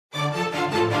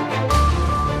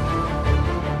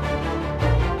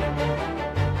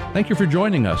Thank you for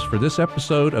joining us for this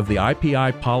episode of the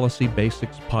IPI Policy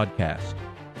Basics podcast.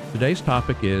 Today's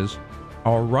topic is,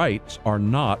 Our Rights Are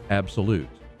Not Absolute.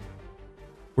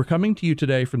 We're coming to you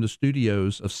today from the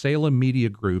studios of Salem Media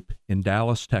Group in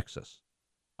Dallas, Texas.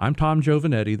 I'm Tom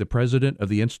Giovanetti, the president of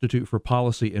the Institute for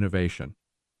Policy Innovation.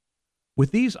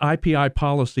 With these IPI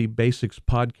Policy Basics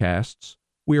podcasts,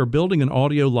 we are building an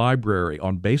audio library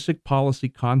on basic policy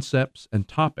concepts and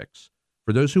topics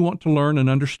for those who want to learn and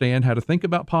understand how to think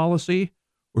about policy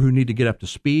or who need to get up to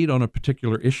speed on a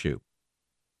particular issue.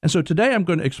 And so today I'm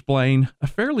going to explain a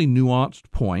fairly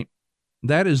nuanced point.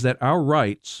 That is that our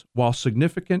rights, while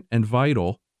significant and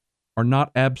vital, are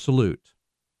not absolute.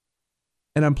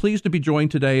 And I'm pleased to be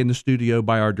joined today in the studio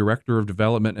by our Director of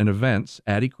Development and Events,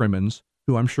 Addie Crimmins,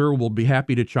 who I'm sure will be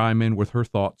happy to chime in with her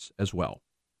thoughts as well.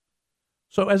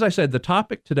 So as I said, the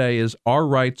topic today is Our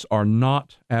Rights Are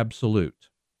Not Absolute.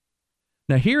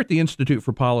 Now, here at the Institute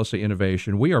for Policy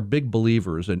Innovation, we are big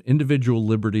believers in individual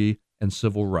liberty and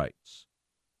civil rights.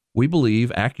 We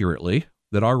believe accurately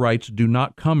that our rights do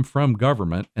not come from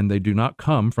government and they do not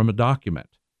come from a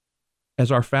document. As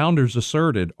our founders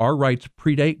asserted, our rights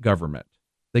predate government.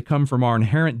 They come from our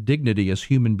inherent dignity as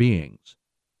human beings.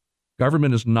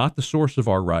 Government is not the source of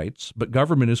our rights, but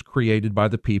government is created by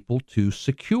the people to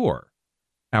secure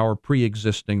our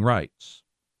pre-existing rights.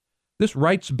 This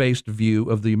rights-based view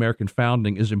of the American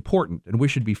founding is important, and we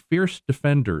should be fierce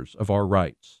defenders of our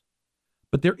rights.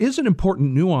 But there is an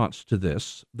important nuance to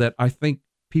this that I think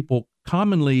people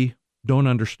commonly don't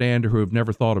understand or who have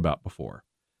never thought about before.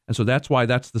 And so that's why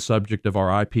that's the subject of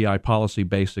our IPI Policy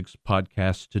Basics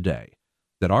podcast today,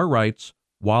 that our rights,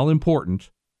 while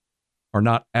important, are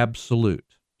not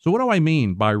absolute. So what do I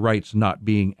mean by rights not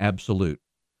being absolute?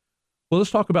 Well,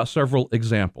 let's talk about several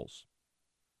examples.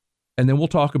 And then we'll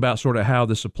talk about sort of how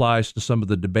this applies to some of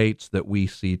the debates that we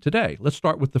see today. Let's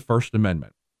start with the First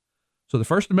Amendment. So the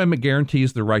First Amendment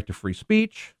guarantees the right to free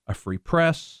speech, a free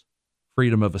press,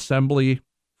 freedom of assembly,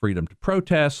 freedom to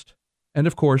protest, and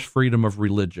of course, freedom of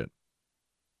religion.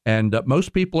 And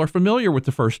most people are familiar with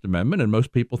the First Amendment, and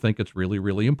most people think it's really,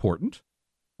 really important.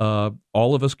 All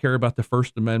of us care about the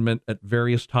First Amendment at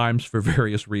various times for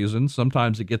various reasons.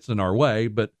 Sometimes it gets in our way,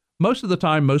 but most of the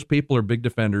time, most people are big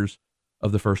defenders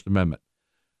of the First Amendment.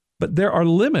 But there are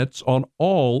limits on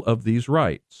all of these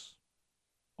rights.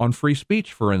 On free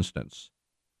speech, for instance,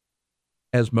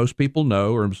 as most people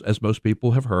know, or as most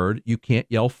people have heard, you can't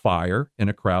yell fire in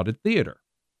a crowded theater.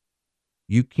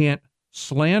 You can't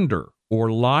slander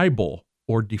or libel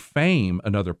or defame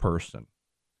another person.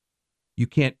 You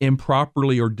can't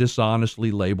improperly or dishonestly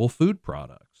label food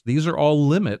products. These are all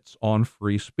limits on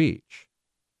free speech.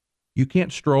 You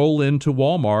can't stroll into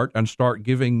Walmart and start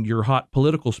giving your hot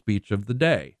political speech of the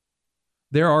day.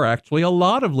 There are actually a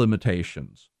lot of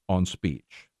limitations on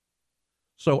speech.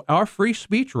 So our free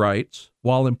speech rights,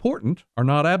 while important, are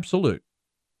not absolute.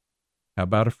 How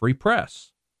about a free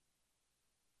press?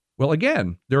 Well,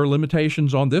 again, there are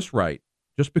limitations on this right.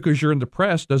 Just because you're in the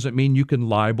press doesn't mean you can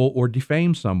libel or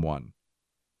defame someone.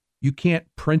 You can't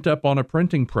print up on a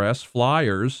printing press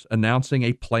flyers announcing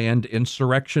a planned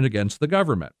insurrection against the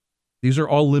government. These are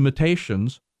all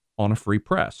limitations on a free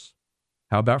press.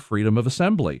 How about freedom of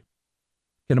assembly?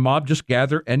 Can a mob just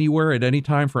gather anywhere at any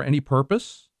time for any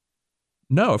purpose?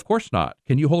 No, of course not.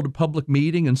 Can you hold a public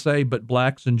meeting and say, but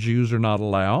blacks and Jews are not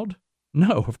allowed?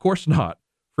 No, of course not.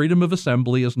 Freedom of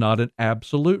assembly is not an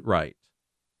absolute right.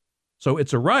 So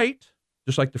it's a right,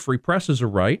 just like the free press is a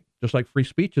right, just like free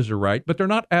speech is a right, but they're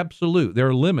not absolute. There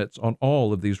are limits on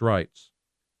all of these rights.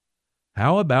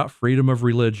 How about freedom of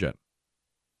religion?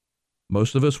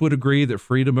 Most of us would agree that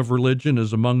freedom of religion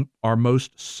is among our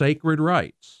most sacred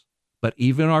rights, but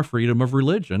even our freedom of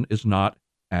religion is not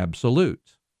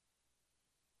absolute.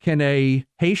 Can a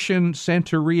Haitian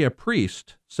Santeria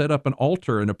priest set up an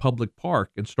altar in a public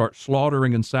park and start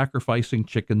slaughtering and sacrificing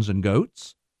chickens and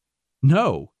goats?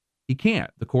 No, he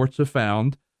can't. The courts have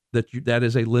found that that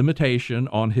is a limitation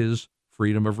on his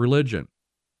freedom of religion.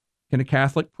 Can a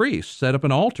Catholic priest set up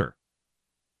an altar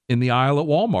in the aisle at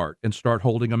Walmart and start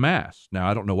holding a mass? Now,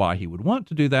 I don't know why he would want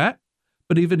to do that,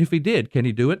 but even if he did, can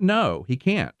he do it? No, he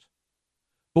can't.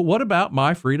 But what about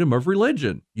my freedom of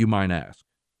religion, you might ask?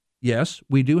 Yes,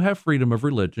 we do have freedom of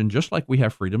religion, just like we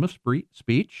have freedom of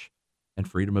speech and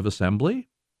freedom of assembly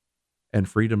and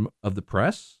freedom of the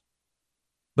press,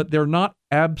 but they're not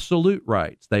absolute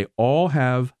rights. They all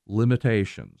have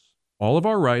limitations. All of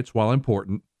our rights, while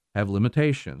important, have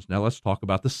limitations. Now let's talk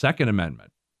about the Second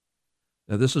Amendment.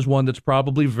 Now, this is one that's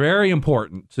probably very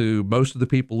important to most of the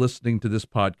people listening to this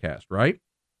podcast, right?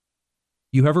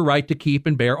 You have a right to keep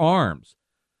and bear arms.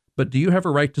 But do you have a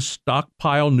right to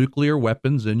stockpile nuclear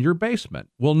weapons in your basement?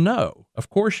 Well, no, of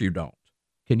course you don't.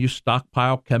 Can you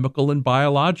stockpile chemical and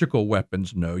biological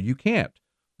weapons? No, you can't.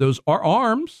 Those are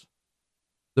arms.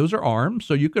 Those are arms.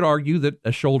 So you could argue that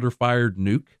a shoulder-fired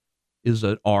nuke is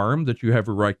an arm that you have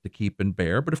a right to keep and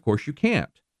bear, but of course you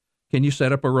can't. Can you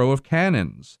set up a row of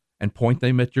cannons and point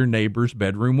them at your neighbor's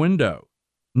bedroom window?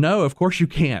 No, of course you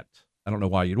can't. I don't know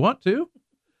why you'd want to,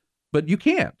 but you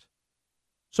can't.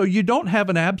 So you don't have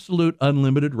an absolute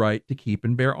unlimited right to keep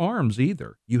and bear arms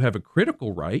either. You have a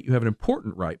critical right, you have an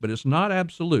important right, but it's not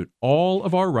absolute. All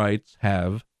of our rights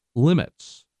have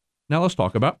limits. Now let's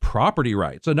talk about property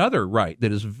rights, another right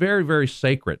that is very, very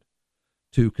sacred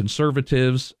to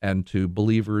conservatives and to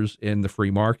believers in the free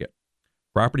market.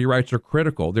 Property rights are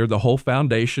critical. They're the whole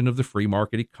foundation of the free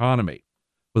market economy.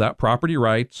 Without property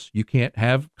rights, you can't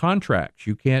have contracts.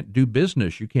 You can't do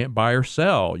business. You can't buy or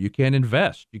sell. You can't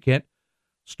invest. You can't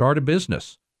start a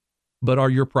business. But are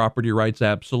your property rights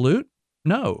absolute?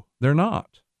 No, they're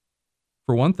not.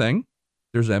 For one thing,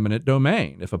 there's eminent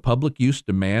domain. If a public use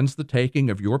demands the taking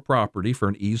of your property for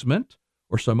an easement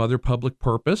or some other public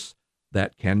purpose,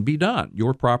 that can be done.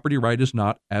 Your property right is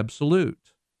not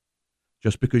absolute.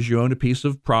 Just because you own a piece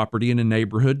of property in a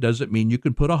neighborhood doesn't mean you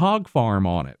can put a hog farm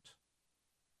on it.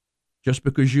 Just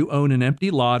because you own an empty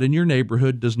lot in your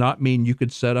neighborhood does not mean you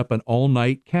could set up an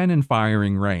all-night cannon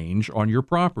firing range on your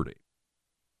property.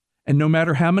 And no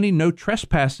matter how many no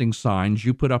trespassing signs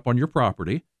you put up on your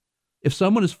property, if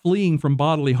someone is fleeing from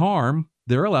bodily harm,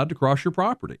 they're allowed to cross your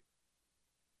property.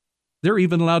 They're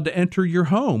even allowed to enter your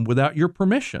home without your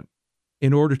permission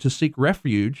in order to seek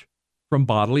refuge from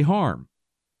bodily harm.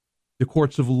 The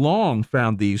courts have long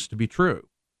found these to be true.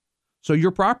 So your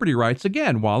property rights,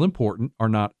 again, while important, are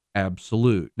not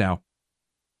absolute. Now,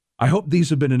 I hope these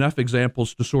have been enough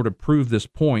examples to sort of prove this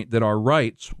point that our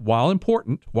rights, while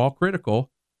important, while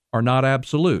critical, are not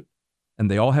absolute,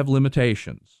 and they all have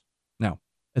limitations. Now,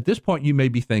 at this point, you may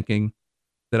be thinking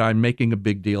that I'm making a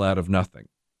big deal out of nothing,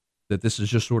 that this is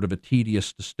just sort of a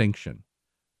tedious distinction.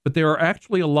 But there are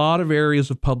actually a lot of areas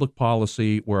of public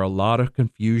policy where a lot of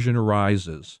confusion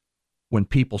arises when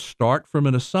people start from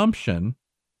an assumption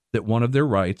that one of their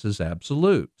rights is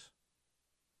absolute.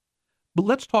 But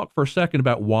let's talk for a second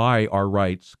about why our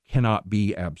rights cannot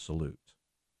be absolute.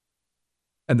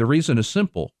 And the reason is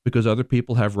simple, because other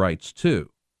people have rights too.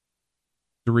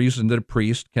 The reason that a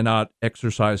priest cannot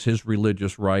exercise his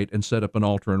religious right and set up an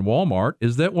altar in Walmart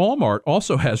is that Walmart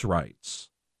also has rights.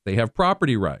 They have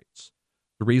property rights.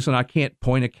 The reason I can't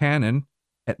point a cannon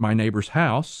at my neighbor's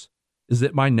house is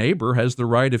that my neighbor has the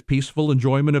right of peaceful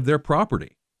enjoyment of their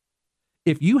property.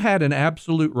 If you had an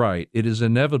absolute right, it is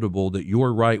inevitable that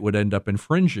your right would end up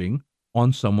infringing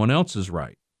on someone else's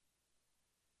right.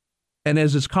 And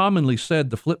as is commonly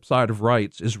said, the flip side of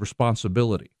rights is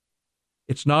responsibility.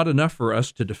 It's not enough for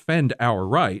us to defend our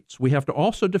rights. We have to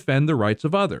also defend the rights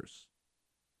of others.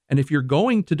 And if you're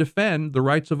going to defend the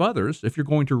rights of others, if you're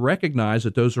going to recognize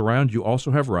that those around you also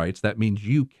have rights, that means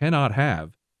you cannot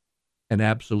have an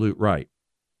absolute right.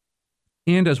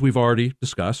 And as we've already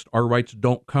discussed, our rights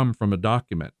don't come from a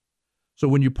document. So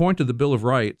when you point to the Bill of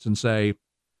Rights and say,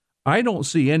 I don't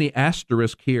see any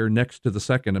asterisk here next to the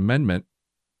Second Amendment,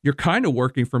 you're kind of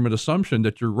working from an assumption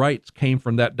that your rights came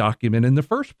from that document in the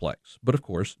first place. But of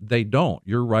course, they don't.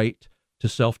 Your right to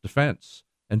self-defense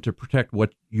and to protect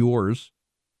what yours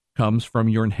comes from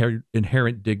your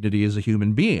inherent dignity as a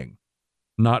human being,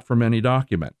 not from any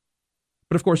document.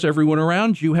 But of course, everyone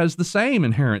around you has the same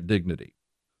inherent dignity.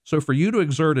 So for you to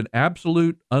exert an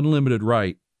absolute, unlimited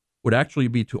right would actually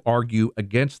be to argue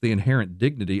against the inherent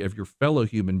dignity of your fellow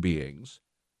human beings,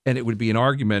 and it would be an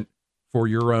argument for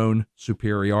your own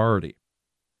superiority.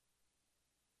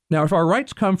 Now, if our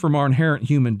rights come from our inherent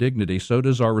human dignity, so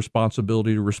does our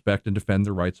responsibility to respect and defend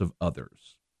the rights of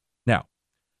others. Now,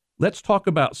 let's talk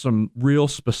about some real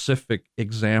specific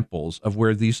examples of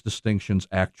where these distinctions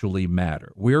actually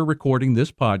matter. We're recording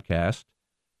this podcast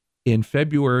in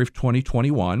February of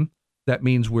 2021. That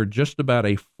means we're just about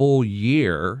a full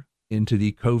year into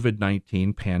the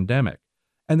COVID-19 pandemic.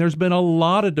 And there's been a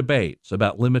lot of debates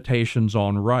about limitations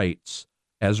on rights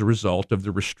as a result of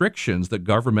the restrictions that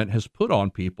government has put on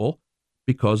people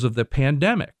because of the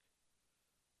pandemic.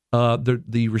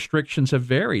 The restrictions have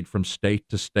varied from state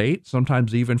to state,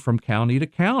 sometimes even from county to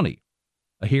county.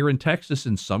 Here in Texas,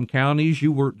 in some counties,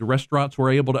 the restaurants were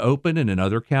able to open, and in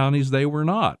other counties, they were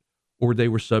not, or they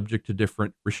were subject to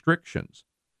different restrictions.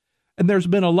 And there's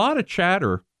been a lot of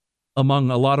chatter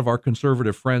among a lot of our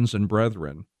conservative friends and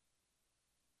brethren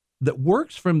that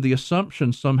works from the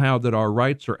assumption somehow that our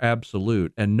rights are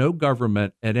absolute, and no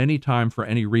government at any time for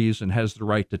any reason has the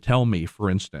right to tell me,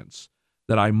 for instance,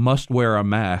 that I must wear a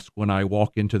mask when I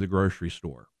walk into the grocery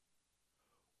store,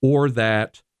 or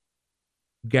that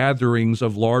gatherings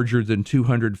of larger than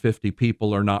 250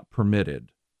 people are not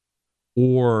permitted,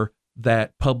 or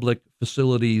that public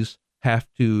facilities have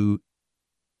to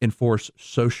enforce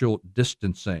social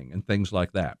distancing and things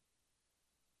like that.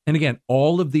 And again,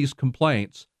 all of these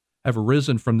complaints have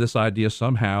arisen from this idea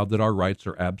somehow that our rights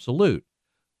are absolute,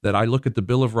 that I look at the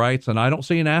Bill of Rights and I don't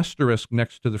see an asterisk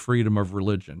next to the freedom of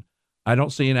religion. I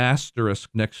don't see an asterisk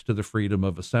next to the freedom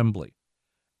of assembly.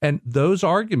 And those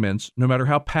arguments, no matter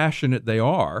how passionate they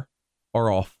are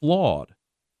all flawed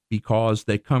because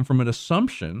they come from an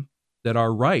assumption that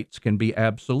our rights can be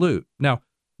absolute. Now,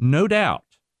 no doubt,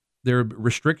 there are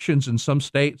restrictions in some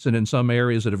states and in some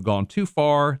areas that have gone too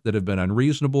far, that have been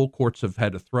unreasonable. Courts have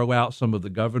had to throw out some of the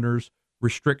governor's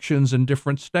restrictions in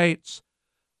different states.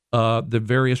 The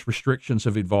various restrictions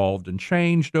have evolved and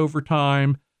changed over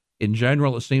time. In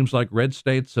general, it seems like red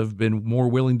states have been more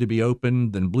willing to be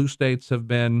open than blue states have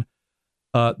been.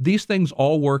 These things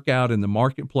all work out in the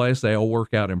marketplace. They all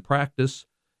work out in practice.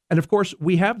 And of course,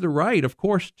 we have the right, of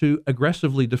course, to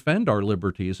aggressively defend our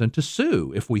liberties and to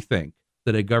sue if we think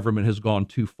that a government has gone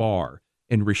too far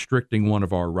in restricting one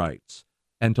of our rights,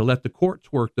 and to let the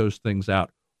courts work those things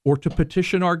out, or to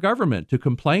petition our government to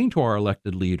complain to our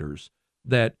elected leaders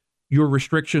that your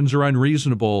restrictions are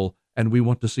unreasonable and we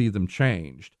want to see them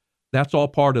changed. That's all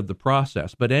part of the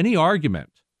process. But any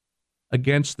argument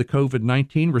against the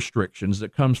COVID-19 restrictions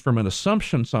that comes from an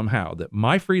assumption somehow that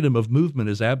my freedom of movement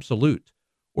is absolute,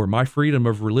 or my freedom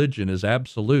of religion is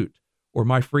absolute, or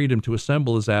my freedom to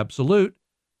assemble is absolute,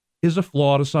 is a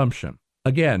flawed assumption.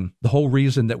 Again, the whole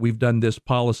reason that we've done this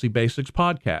Policy Basics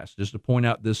podcast is to point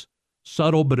out this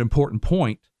subtle but important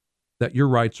point that your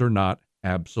rights are not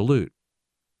absolute.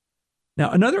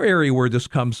 Now, another area where this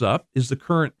comes up is the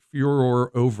current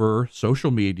furor over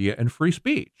social media and free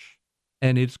speech.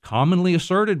 And it's commonly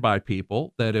asserted by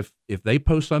people that if they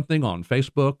post something on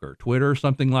Facebook or Twitter or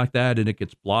something like that, and it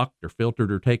gets blocked or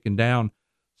filtered or taken down,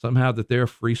 somehow that their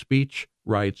free speech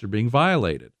rights are being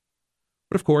violated.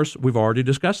 But of course, we've already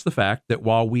discussed the fact that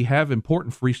while we have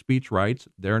important free speech rights,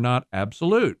 they're not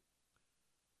absolute.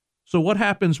 So what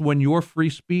happens when your free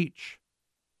speech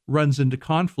runs into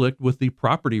conflict with the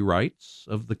property rights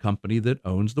of the company that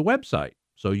owns the website?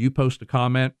 So you post a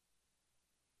comment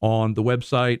on the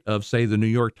website of, say, the New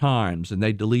York Times, and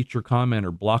they delete your comment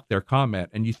or block their comment,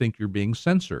 and you think you're being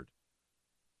censored.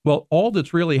 Well, all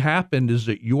that's really happened is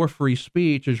that your free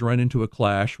speech has run into a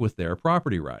clash with their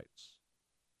property rights.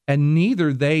 And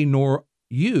neither they nor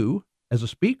you, as a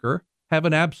speaker, have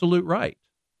an absolute right.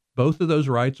 Both of those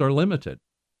rights are limited.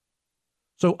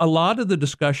 So a lot of the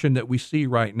discussion that we see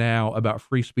right now about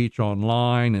free speech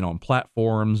online and on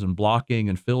platforms and blocking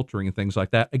and filtering and things like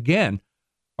that, again,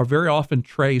 are very often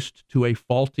traced to a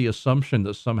faulty assumption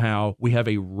that somehow we have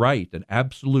a right, an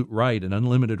absolute right, an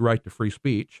unlimited right to free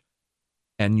speech,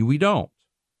 and we don't.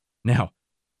 Now,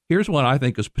 here's one I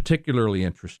think is particularly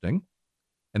interesting,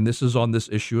 and this is on this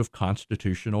issue of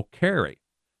constitutional carry.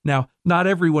 Now, not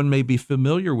everyone may be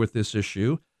familiar with this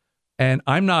issue, and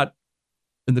I'm not,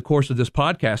 in the course of this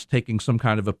podcast, taking some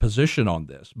kind of a position on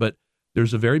this, but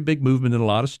there's a very big movement in a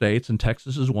lot of states, and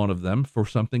Texas is one of them, for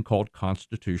something called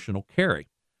constitutional carry.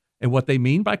 And what they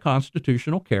mean by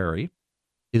constitutional carry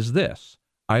is this.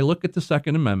 I look at the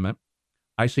Second Amendment.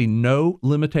 I see no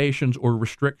limitations or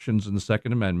restrictions in the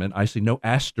Second Amendment. I see no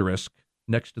asterisk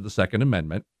next to the Second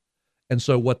Amendment. And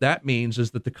so what that means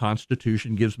is that the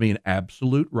Constitution gives me an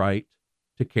absolute right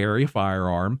to carry a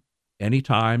firearm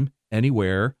anytime,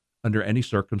 anywhere, under any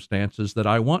circumstances that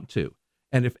I want to.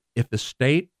 And if the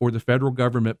state or the federal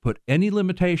government put any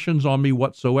limitations on me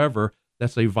whatsoever,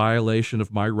 that's a violation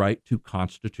of my right to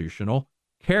constitutional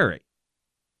carry.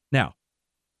 Now,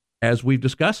 as we've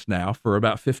discussed now for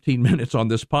about 15 minutes on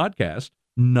this podcast,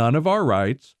 none of our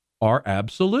rights are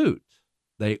absolute.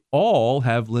 They all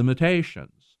have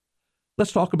limitations.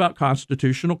 Let's talk about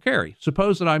constitutional carry.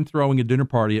 Suppose that I'm throwing a dinner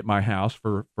party at my house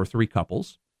for 3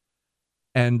 couples,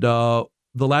 and the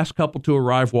last couple to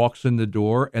arrive walks in the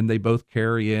door, and they both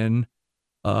carry in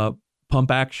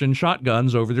pump-action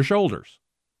shotguns over their shoulders.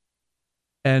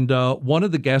 And one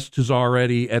of the guests who's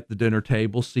already at the dinner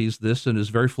table sees this and is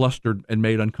very flustered and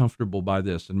made uncomfortable by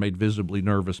this and made visibly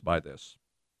nervous by this.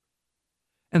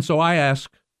 And so I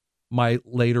ask my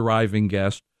late arriving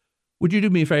guest, would you do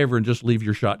me a favor and just leave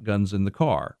your shotguns in the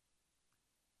car?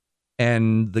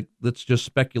 And let's just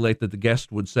speculate that the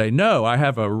guest would say, no, I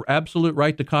have an absolute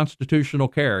right to constitutional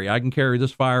carry. I can carry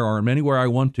this firearm anywhere I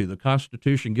want to. The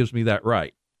Constitution gives me that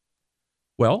right.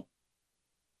 Well,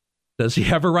 does he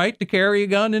have a right to carry a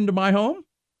gun into my home?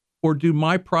 Or do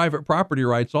my private property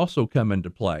rights also come into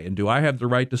play? And do I have the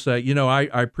right to say,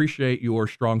 I appreciate your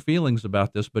strong feelings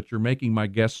about this, but you're making my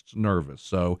guests nervous.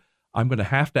 So I'm going to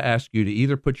have to ask you to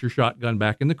either put your shotgun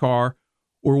back in the car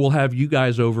or we'll have you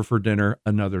guys over for dinner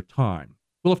another time.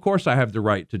 Well, of course I have the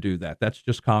right to do that. That's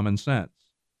just common sense.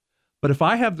 But if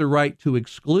I have the right to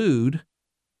exclude,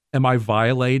 am I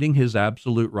violating his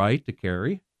absolute right to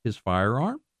carry his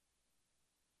firearm?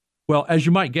 Well, as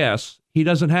you might guess, he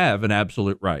doesn't have an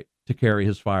absolute right to carry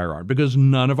his firearm because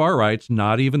none of our rights,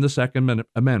 not even the Second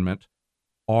Amendment,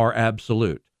 are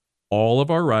absolute. All of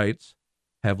our rights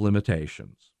have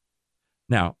limitations.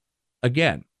 Now,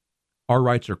 again, our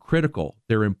rights are critical.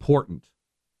 They're important.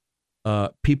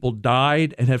 People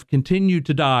died and have continued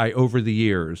to die over the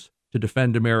years to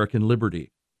defend American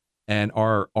liberty and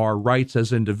our rights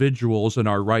as individuals and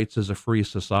our rights as a free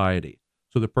society.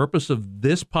 So the purpose of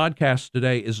this podcast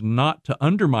today is not to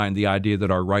undermine the idea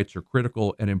that our rights are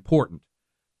critical and important,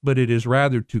 but it is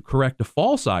rather to correct a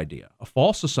false idea, a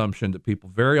false assumption that people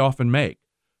very often make,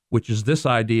 which is this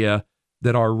idea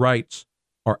that our rights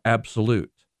are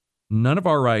absolute. None of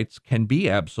our rights can be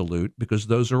absolute because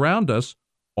those around us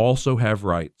also have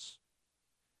rights.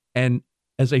 And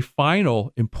as a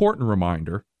final important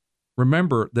reminder,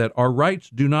 remember that our rights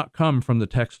do not come from the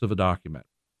text of a document.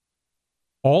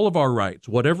 All of our rights,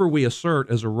 whatever we assert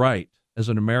as a right, as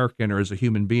an American or as a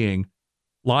human being,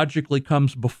 logically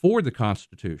comes before the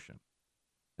Constitution.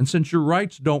 And since your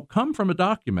rights don't come from a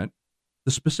document,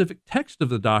 the specific text of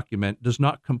the document does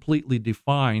not completely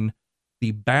define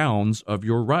the bounds of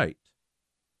your right.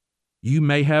 You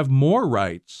may have more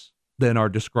rights than are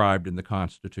described in the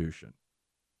Constitution.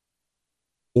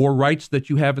 Or rights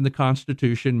that you have in the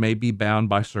Constitution may be bound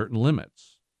by certain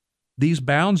limits. These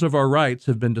bounds of our rights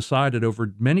have been decided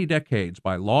over many decades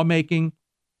by lawmaking,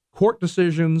 court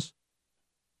decisions,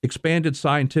 expanded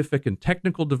scientific and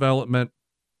technical development,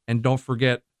 and don't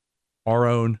forget our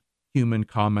own human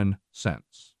common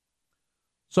sense.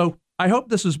 So I hope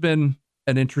this has been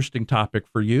an interesting topic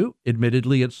for you.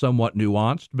 Admittedly, it's somewhat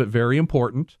nuanced, but very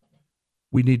important.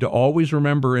 We need to always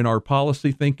remember in our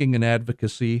policy thinking and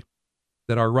advocacy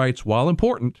that our rights, while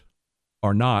important,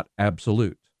 are not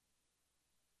absolute.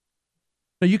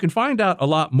 Now, you can find out a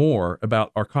lot more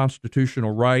about our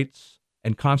constitutional rights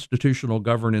and constitutional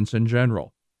governance in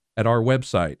general at our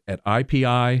website at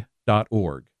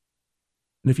ipi.org.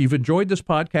 And if you've enjoyed this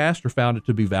podcast or found it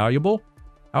to be valuable,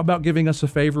 how about giving us a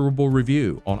favorable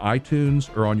review on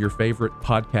iTunes or on your favorite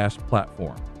podcast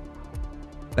platform?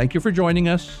 Thank you for joining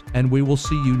us, and we will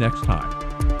see you next time.